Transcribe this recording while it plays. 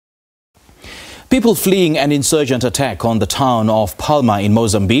People fleeing an insurgent attack on the town of Palma in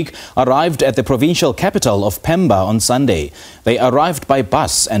Mozambique arrived at the provincial capital of Pemba on Sunday. They arrived by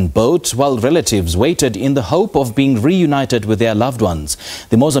bus and boat while relatives waited in the hope of being reunited with their loved ones.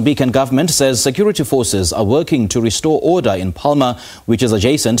 The Mozambican government says security forces are working to restore order in Palma, which is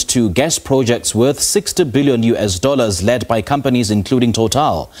adjacent to gas projects worth $60 billion led by companies including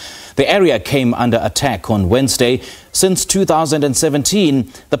Total. The area came under attack on Wednesday. Since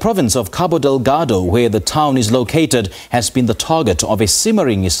 2017, the province of Cabo Delgado, where the town is located, has been the target of a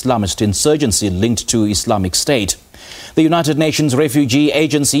simmering Islamist insurgency linked to Islamic State. The United Nations Refugee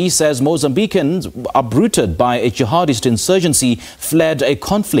Agency says Mozambicans, uprooted by a jihadist insurgency, fled a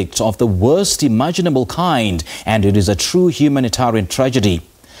conflict of the worst imaginable kind, and it is a true humanitarian tragedy.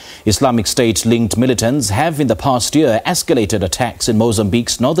 Islamic State-linked militants have in the past year escalated attacks in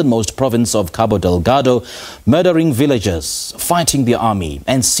Mozambique's northernmost province of Cabo Delgado, murdering villagers, fighting the army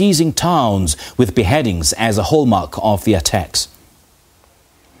and seizing towns, with beheadings as a hallmark of the attacks.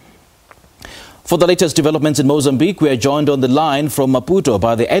 For the latest developments in Mozambique, we are joined on the line from Maputo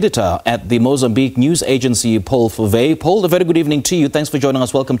by the editor at the Mozambique News Agency, Fauvet. Paul, a very good evening to you. Thanks for joining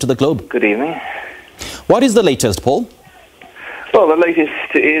us. Welcome to the Globe. Good evening. What is the latest, Paul? Well, the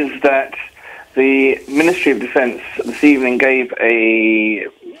latest is that the Ministry of Defence this evening gave a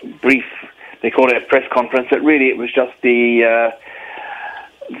brief, they called it a press conference, but really it was just the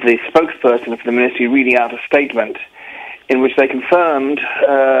spokesperson for the ministry reading out a statement in which they confirmed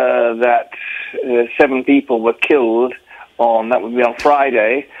that 7 people were killed on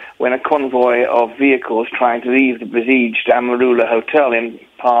Friday, when a convoy of vehicles trying to leave the besieged Amarula Hotel in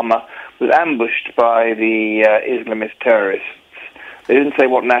Palma was ambushed by the Islamist terrorists. They didn't say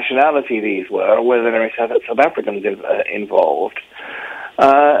what nationality these were, or whether there were South Africans involved.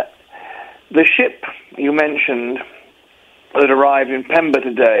 The ship you mentioned that arrived in Pemba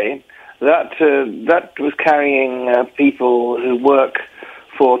today, that was carrying people who work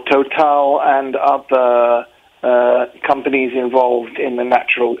for Total and other companies involved in the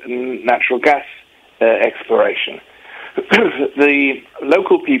natural gas exploration. The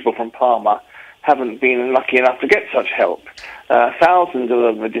local people from Palma haven't been lucky enough to get such help. Thousands of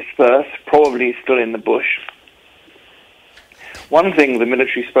them are dispersed, probably still in the bush. One thing the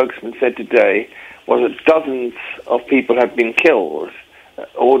military spokesman said today was that dozens of people have been killed,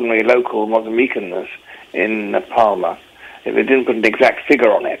 ordinary local Mozambicans in Palma. They didn't put an exact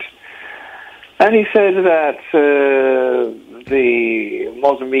figure on it. And he said that the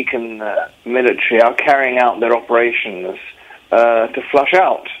Mozambican military are carrying out their operations to flush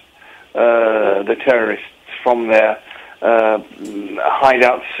out the terrorists from their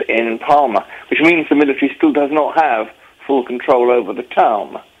hideouts in Palma, which means the military still does not have full control over the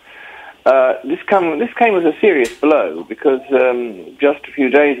town. This came as a serious blow because just a few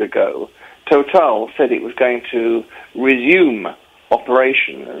days ago, Total said it was going to resume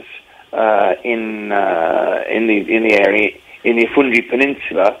operations in the area, in the Afungi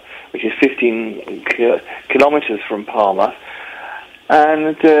Peninsula, which is 15 kilometers from Palma.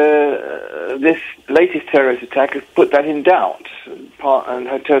 And this latest terrorist attack has put that in doubt.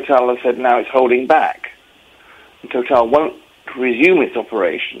 And Total has said now it's holding back. And Total won't resume its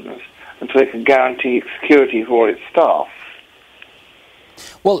operations until it can guarantee security for its staff.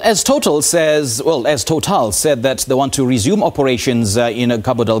 Well, as Total said that they want to resume operations in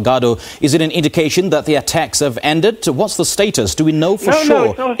Cabo Delgado, is it an indication that the attacks have ended? What's the status? Do we know for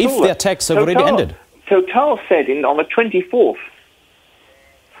sure if the attacks have already ended? Total said on the 24th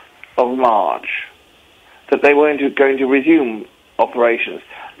of March that they weren't going to resume operations.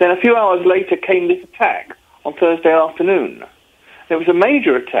 Then a few hours later came this attack on Thursday afternoon. There was a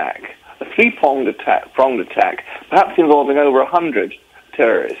major attack, a three-pronged attack, perhaps involving over 100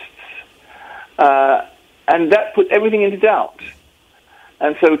 terrorists. And that put everything into doubt.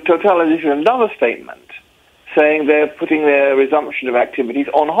 And so Total has issued another statement saying they're putting their resumption of activities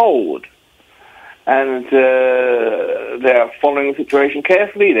on hold. And they're following the situation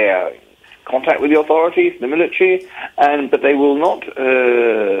carefully. They are in contact with the authorities, the military, but they will not.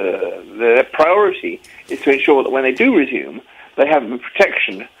 Their priority is to ensure that when they do resume, they have the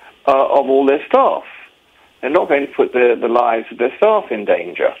protection of all their staff. They're not going to put the lives of their staff in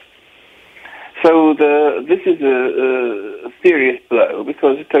danger. So this is a serious blow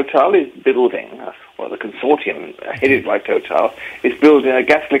because Total is building, the consortium headed by Total is building a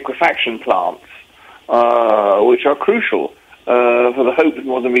gas liquefaction plants, which are crucial for the hope of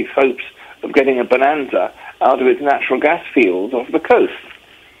Mozambique's hopes of getting a bonanza out of its natural gas fields off the coast.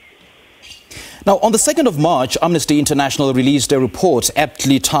 Now, on the 2nd of March, Amnesty International released a report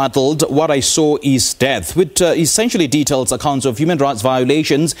aptly titled "What I Saw Is Death," which essentially details accounts of human rights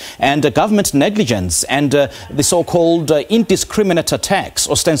violations and government negligence and the so-called indiscriminate attacks,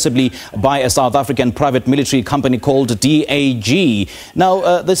 ostensibly by a South African private military company called DAG.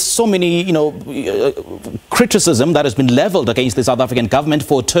 Now, there's so many, criticism that has been leveled against the South African government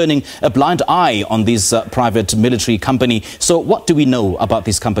for turning a blind eye on this private military company. So what do we know about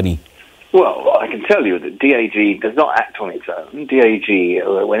this company? Well, I can tell you that DAG does not act on its own. DAG,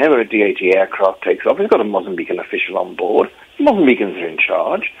 whenever a DAG aircraft takes off, it's got a Mozambican official on board. The Mozambicans are in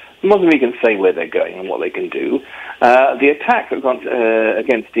charge. The Mozambicans say where they're going and what they can do. The attack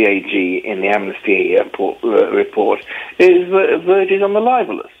against DAG in the Amnesty report verges on the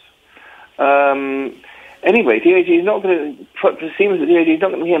libelous. Anyway, DAG is not going to. It seems that DAG is not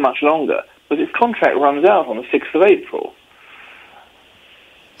going to be here much longer, but its contract runs out on the 6th of April.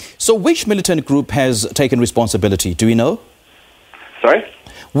 So which militant group has taken responsibility? Do we know? Sorry?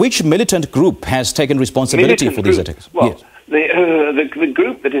 Which militant group has taken responsibility for these attacks? Well, yes. the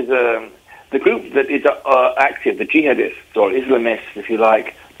group that is active, the jihadists or Islamists, if you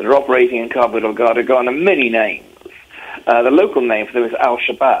like, that are operating in Cabo Delgado go under many names. The local name for them is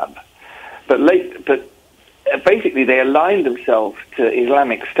Al-Shabaab. But basically they aligned themselves to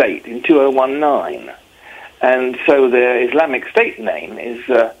Islamic State in 2019. And so their Islamic State name is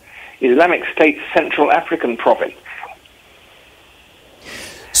Islamic State Central African Province.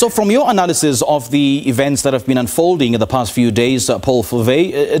 So from your analysis of the events that have been unfolding in the past few days, Paul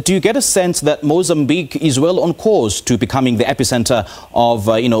Fauvet, do you get a sense that Mozambique is well on course to becoming the epicenter of,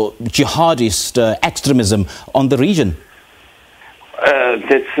 jihadist extremism on the region?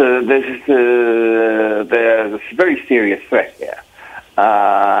 There's a very serious threat here.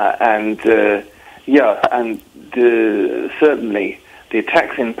 Certainly the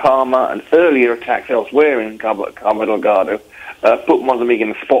attacks in Palma and earlier attacks elsewhere in Cabo Delgado put Mozambique in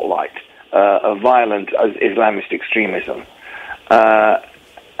the spotlight of violent Islamist extremism.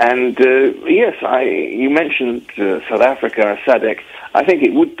 You mentioned South Africa and SADC. I think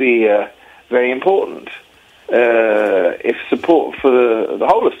it would be very important if support for the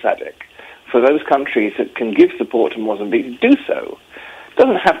whole of SADC, for those countries that can give support to Mozambique, do so. It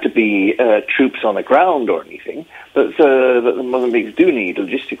doesn't have to be troops on the ground or anything, but that the Mozambiques do need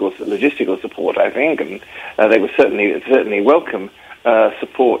logistical support, I think, and they would certainly welcome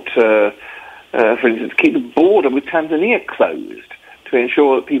support, for instance, to keep the border with Tanzania closed to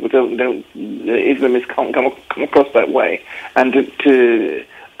ensure that people Islamists can't come across that way, and to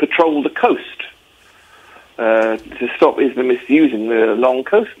patrol the coast to stop Islamists using the long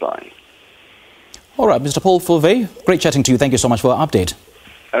coastline. All right, Mr. Paul Fauvet, great chatting to you. Thank you so much for our update.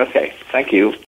 Okay, thank you.